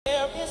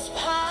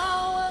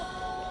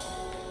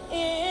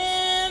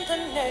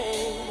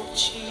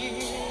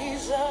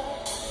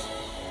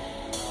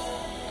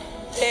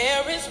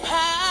is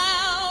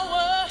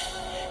power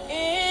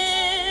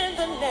in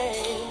the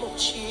name of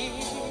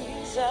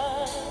Jesus.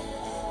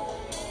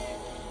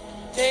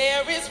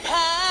 There is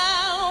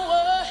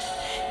power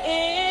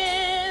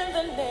in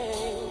the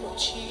name of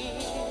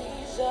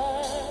Jesus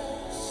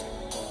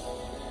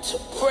to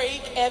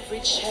break every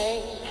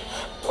chain,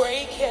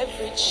 break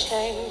every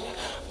chain,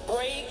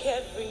 break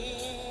every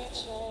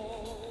chain.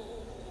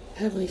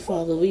 Heavenly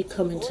Father, we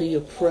come into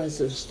your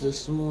presence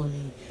this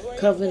morning,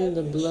 covered in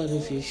the blood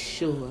of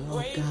Yeshua,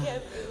 oh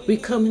God. We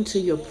come into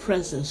your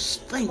presence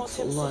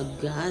thankful, Lord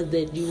God,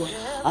 that you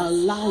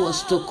allow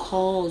us to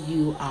call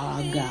you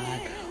our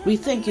God. We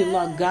thank you,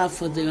 Lord God,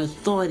 for the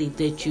authority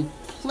that you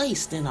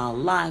placed in our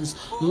lives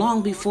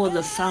long before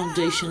the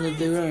foundation of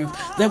the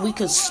earth, that we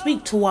could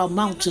speak to our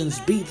mountains,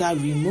 be thou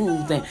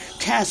removed, and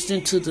cast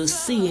into the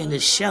sea, and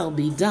it shall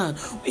be done.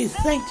 We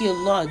thank you,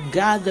 Lord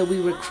God, that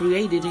we were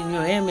created in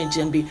your image,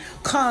 and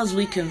because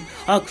we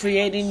are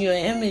created in your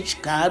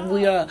image, God,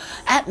 we are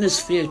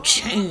atmosphere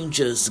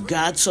changers,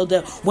 God, so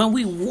that when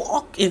we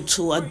walk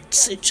into a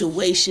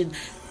situation,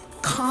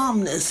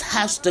 calmness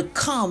has to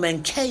come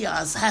and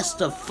chaos has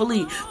to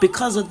flee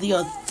because of the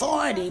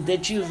authority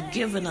that you've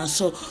given us.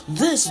 So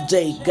this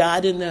day,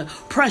 God, in the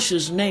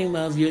precious name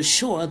of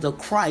Yeshua the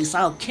Christ,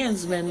 our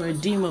kinsman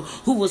redeemer,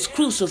 who was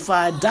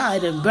crucified,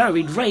 died, and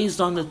buried, raised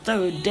on the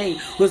third day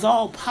with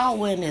all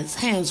power in his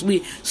hands,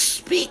 we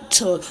speak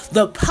to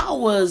the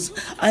powers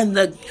and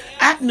the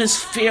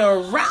atmosphere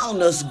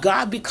around us,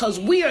 God, because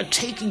we are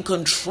taking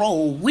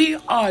control. We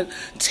are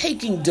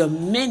taking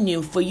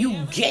dominion, for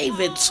you gave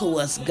it to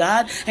us, God.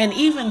 And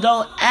even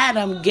though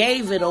Adam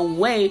gave it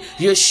away,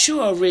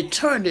 Yeshua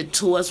returned it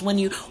to us when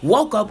you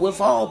woke up with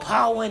all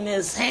power in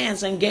his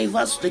hands and gave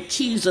us the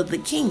keys of the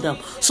kingdom.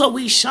 So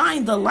we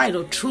shine the light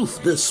of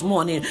truth this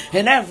morning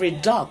in every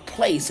dark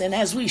place. And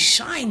as we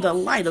shine the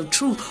light of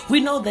truth, we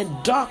know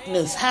that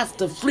darkness have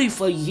to flee.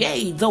 For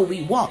yea, though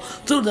we walk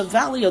through the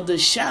valley of the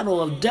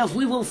shadow of death,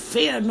 we will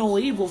fear no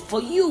evil.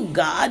 For you,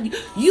 God,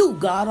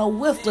 are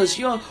with us.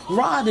 Your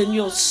rod and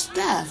your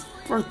staff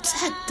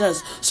protect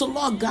us. So,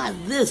 Lord God,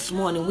 this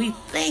morning we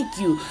thank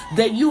you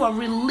that you are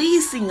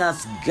releasing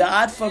us,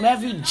 God, from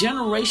every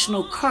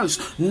generational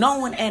curse,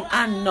 known and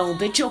unknown,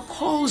 that you're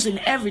closing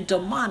every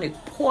demonic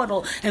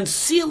portal and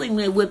sealing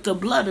it with the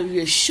blood of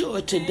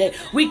Yeshua today.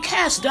 We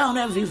cast down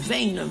every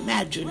vain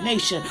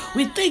imagination.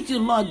 We thank you,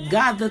 Lord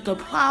God, that the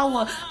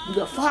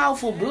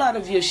powerful blood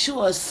of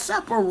Yeshua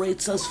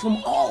separates us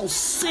from all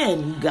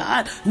sin,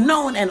 God,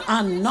 known and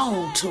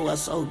unknown to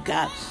us, oh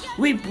God.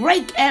 We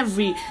break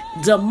every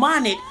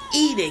demonic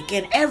edict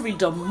and every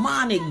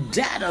demonic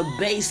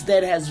database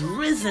that has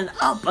risen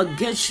up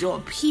against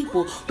your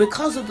people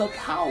because of the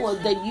power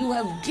that you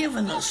have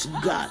given us,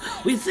 God.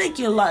 We thank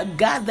you, Lord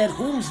God, that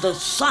whom the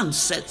Son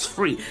sets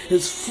free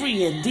is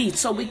free indeed.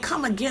 So we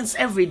come against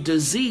every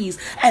disease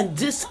and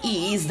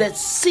disease that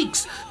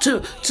seeks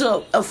to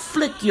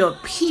afflict your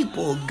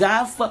people,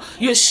 God. For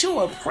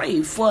Yeshua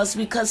prayed for us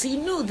because he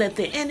knew that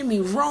the enemy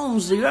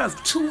roams the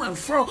earth to and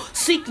fro,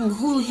 seeking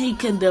who he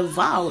can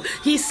devour.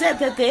 He said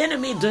that the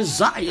enemy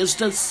desires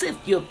to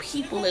sift your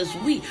people as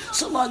wheat.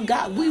 So, Lord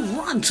God, we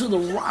run to the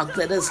rock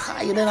that is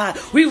higher than I.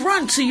 We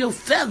run to your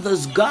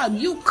feathers, God.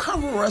 You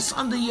cover us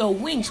under your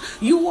wings.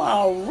 You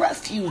are a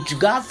refuge,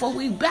 God, for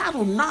we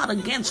battle not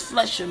against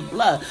flesh and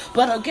blood,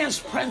 but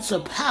against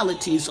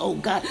principalities, oh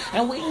God.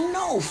 And we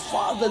know,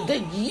 Father,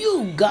 that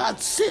you,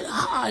 God, sit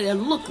high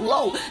and look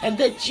low, and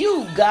that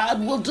you, God,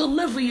 will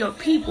deliver your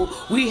people.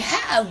 We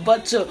have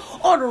but to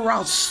order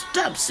our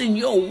steps in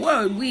your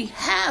word. We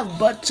have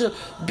but to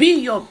be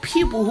your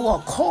people who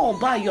are called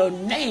by your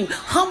name,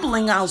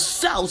 humbling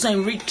ourselves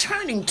and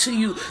returning to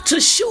you, to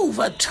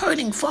shuva,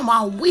 turning from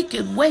our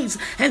wicked ways.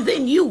 And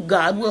then you,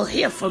 God, will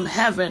hear from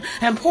heaven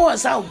and pour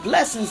us out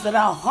blessings that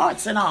our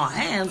hearts and our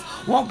hands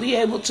won't be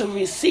able to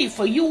receive.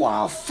 For you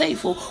are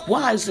faithful,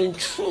 wise, and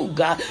true,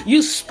 God.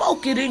 You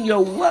spoke it in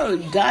your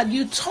word, God.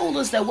 You told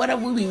us that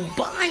whatever we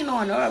bind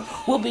on earth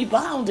will be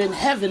bound in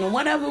heaven, and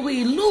whatever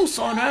we loose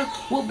on earth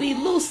will be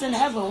loose in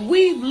heaven.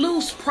 We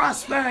loose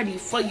prosperity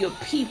for your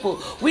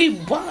people. We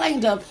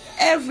bind up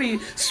every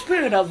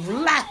spirit of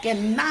lack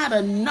and not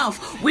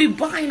enough. We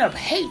bind up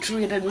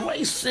hatred and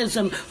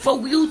racism,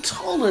 for you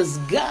told us,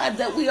 God,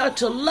 that we are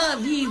to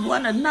love ye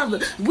one another.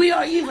 We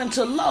are even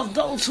to love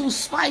those who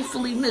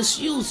spitefully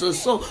misuse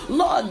us. So,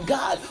 Lord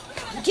God,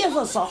 give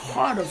us a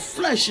heart of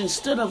flesh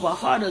instead of a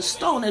heart of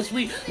stone as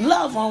we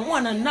love on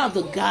one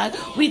another, God.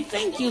 We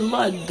thank you,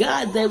 Lord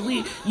God, that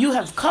you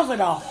have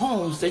covered our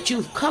homes, that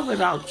you've covered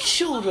our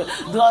children,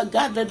 Lord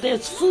God, that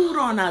there's food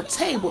on our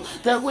table,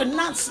 that we're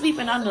not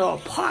sleeping under a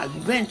park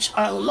bench,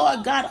 or,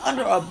 Lord God,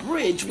 under a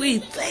bridge. We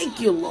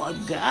thank you,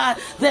 Lord God,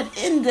 that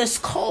in this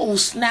cold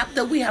snap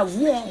that we have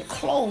warm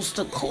clothes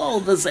to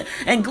clothe us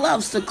and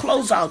gloves to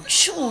clothe our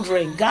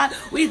children, God.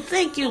 We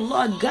thank you,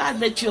 Lord God,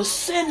 that you're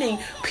sending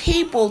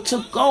people to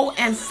to go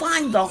and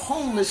find the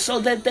homeless so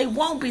that they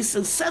won't be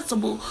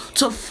susceptible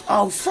to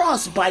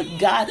frostbite,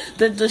 God,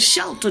 that the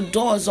shelter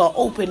doors are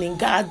opening,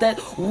 God, that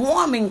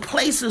warming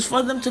places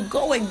for them to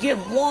go and get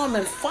warm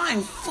and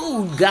find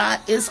food, God,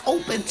 is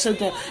open to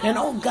them. And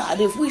oh God,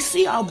 if we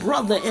see our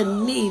brother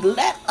in need,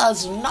 let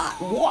us not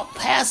walk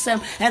past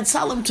him and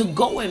tell him to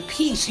go in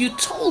peace. You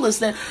told us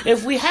that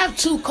if we have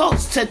 2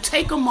 coats, to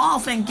take them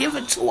off and give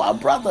it to our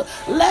brother.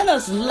 Let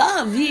us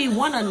love ye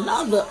one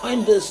another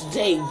in this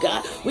day,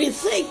 God. We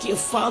thank you,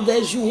 Father,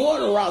 as you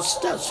order our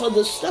steps, for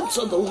the steps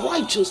of the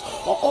righteous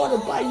are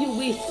ordered by you.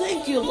 We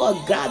thank you, Lord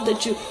God,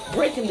 that you're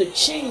breaking the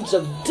chains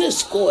of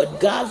discord,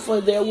 God,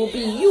 for there will be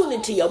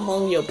unity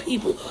among your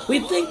people. We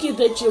thank you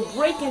that you're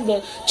breaking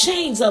the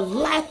chains of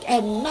lack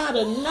and not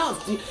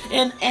enough.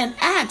 And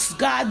Acts,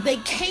 God, they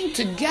came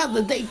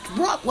together. They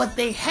brought what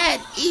they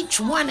had, each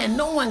one, and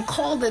no one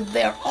called it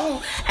their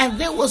own. And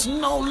there was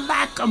no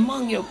lack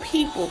among your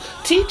people.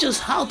 Teach us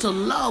how to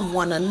love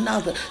one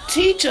another.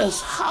 Teach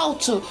us how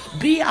to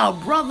be our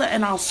brother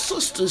and our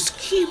sister's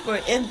keeper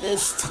in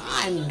this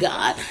time,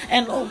 God.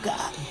 And oh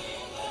God,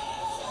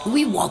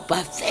 we walk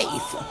by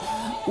faith.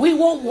 We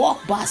won't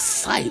walk by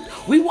sight.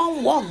 We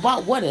won't walk by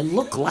what it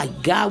looked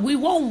like, God. We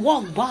won't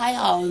walk by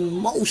our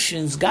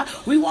emotions, God.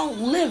 We won't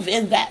live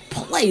in that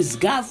place,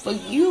 God, for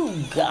you,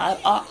 God,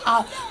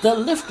 are the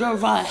lifter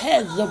of our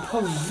heads, the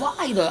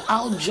provider,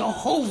 our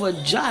Jehovah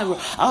Jireh,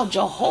 our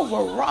Jehovah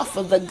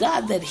Rapha, the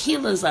God that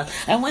heals us.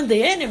 And when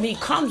the enemy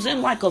comes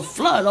in like a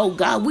flood, oh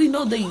God, we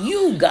know that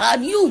you,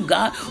 God,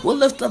 will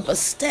lift up a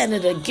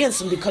standard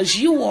against him, because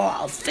you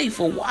are our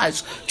faithful,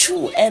 wise,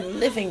 true, and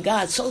living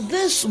God. So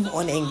this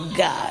morning,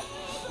 God,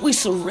 we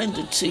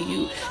surrender to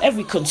you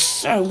every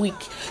concern.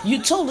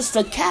 You told us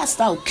to cast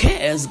out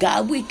cares,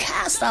 God. We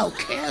cast our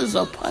cares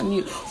upon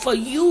you, for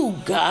you,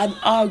 God,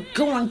 are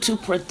going to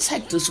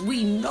protect us.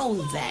 We know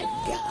that,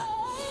 God.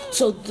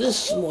 So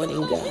this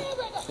morning, God,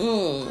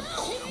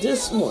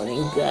 this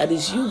morning, God,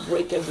 as you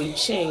break every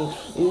chain,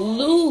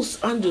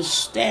 lose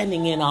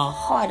understanding in our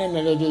heart and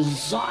a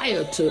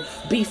desire to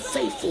be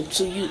faithful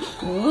to you.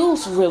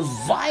 Lose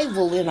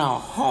revival in our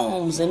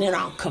homes and in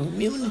our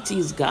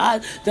communities,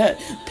 God, that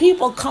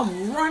people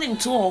come running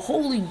to a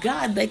holy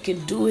God that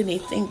can do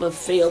anything but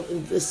fail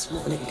in this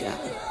morning,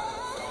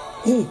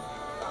 God.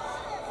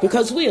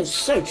 Because we have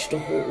searched the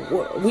whole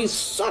world. We've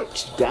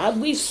searched, God.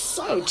 We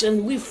searched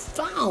and we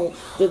found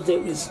that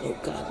there is no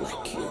God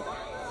like you.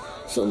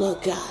 So,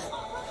 Lord God,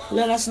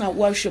 let us not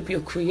worship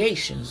your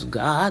creations,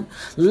 God.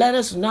 Let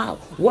us not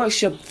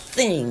worship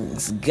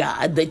things,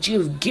 God, that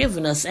you've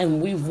given us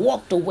and we've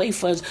walked away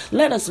from us.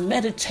 Let us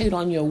meditate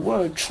on your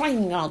word,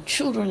 training our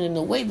children in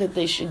the way that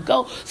they should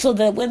go, so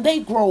that when they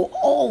grow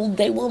old,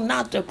 they will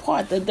not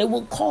depart, that they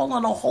will call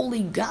on a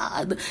holy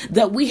God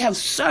that we have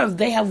served,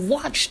 they have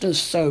watched us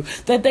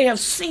serve, that they have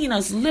seen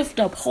us lift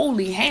up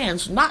holy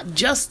hands, not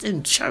just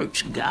in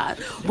church,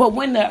 God, but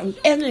when the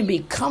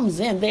enemy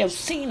comes in, they have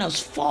seen us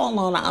fall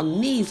on our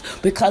knees,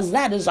 because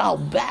that is our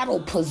battle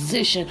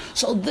position.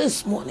 So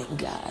this morning,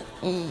 God,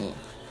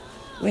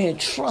 we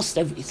entrust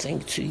everything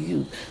to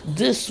you.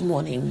 This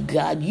morning,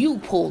 God, you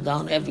pull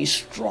down every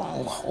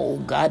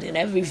stronghold, God, and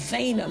every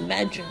vain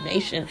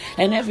imagination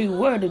and every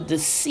word of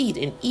deceit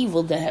and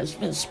evil that has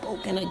been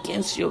spoken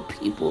against your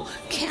people.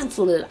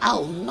 Cancel it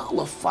out,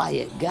 nullify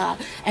it, God,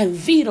 and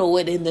veto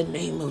it in the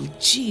name of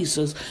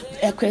Jesus.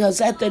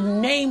 Because at the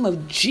name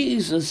of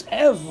Jesus,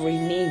 every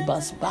knee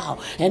must bow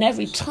and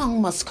every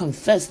tongue must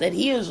confess that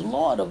he is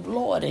Lord of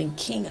lords and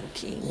King of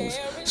kings.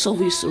 So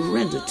we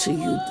surrender to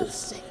you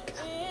this day.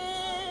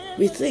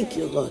 We thank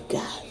you, Lord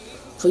God,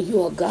 for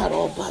you are God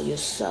all by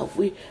yourself.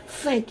 We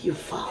thank you,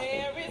 Father.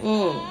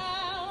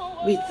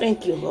 We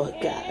thank you, Lord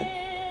God.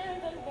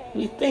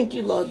 We thank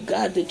you, Lord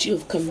God, that you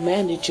have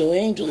commanded your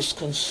angels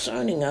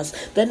concerning us,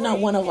 that not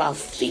one of our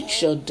feet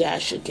shall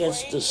dash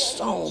against the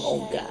stone,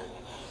 oh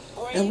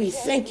God. And we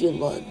thank you,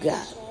 Lord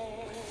God,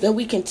 that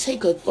we can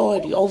take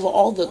authority over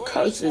all the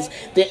curses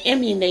that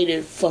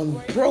emanated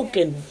from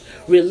broken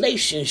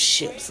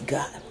relationships,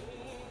 God.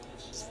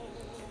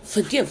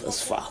 Forgive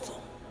us, Father.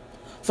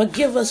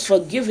 Forgive us for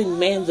giving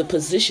man the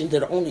position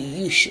that only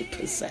you should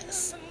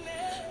possess.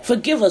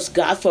 Forgive us,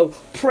 God, for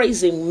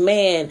praising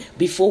man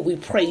before we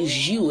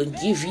praise you and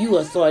give you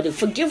authority.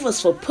 Forgive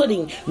us for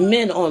putting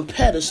men on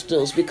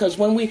pedestals, because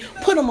when we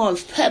put them on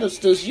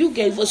pedestals, you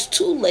gave us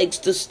 2 legs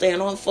to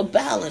stand on for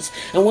balance.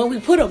 And when we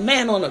put a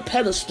man on a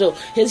pedestal,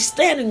 he's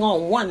standing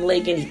on one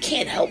leg and he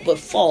can't help but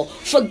fall.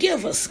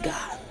 Forgive us,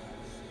 God.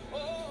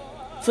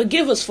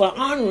 Forgive us for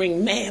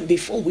honoring man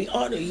before we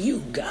honor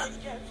you, God.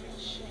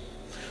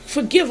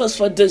 Forgive us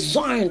for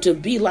desiring to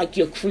be like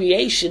your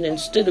creation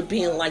instead of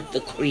being like the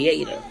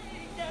creator.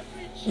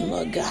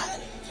 Lord God,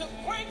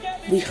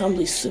 we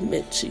humbly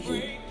submit to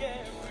you.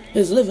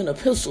 His living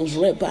epistles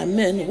read by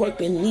men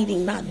working,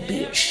 needing not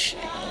be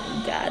ashamed.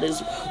 God,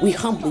 as we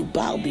humbly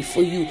bow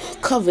before you,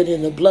 covered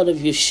in the blood of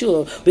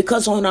Yeshua,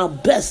 because on our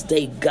best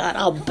day, God,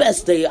 our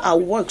best day, our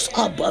works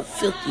are but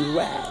filthy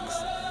rags.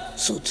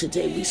 So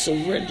today we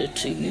surrender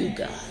to you,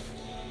 God,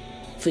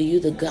 for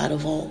you the God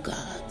of all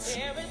gods.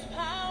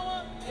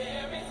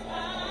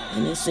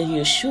 And it's in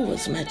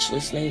Yeshua's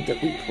matchless name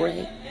that we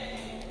pray.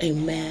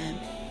 Amen,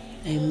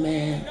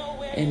 amen,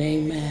 and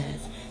amen.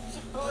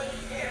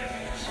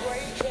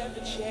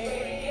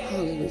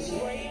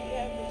 Hallelujah.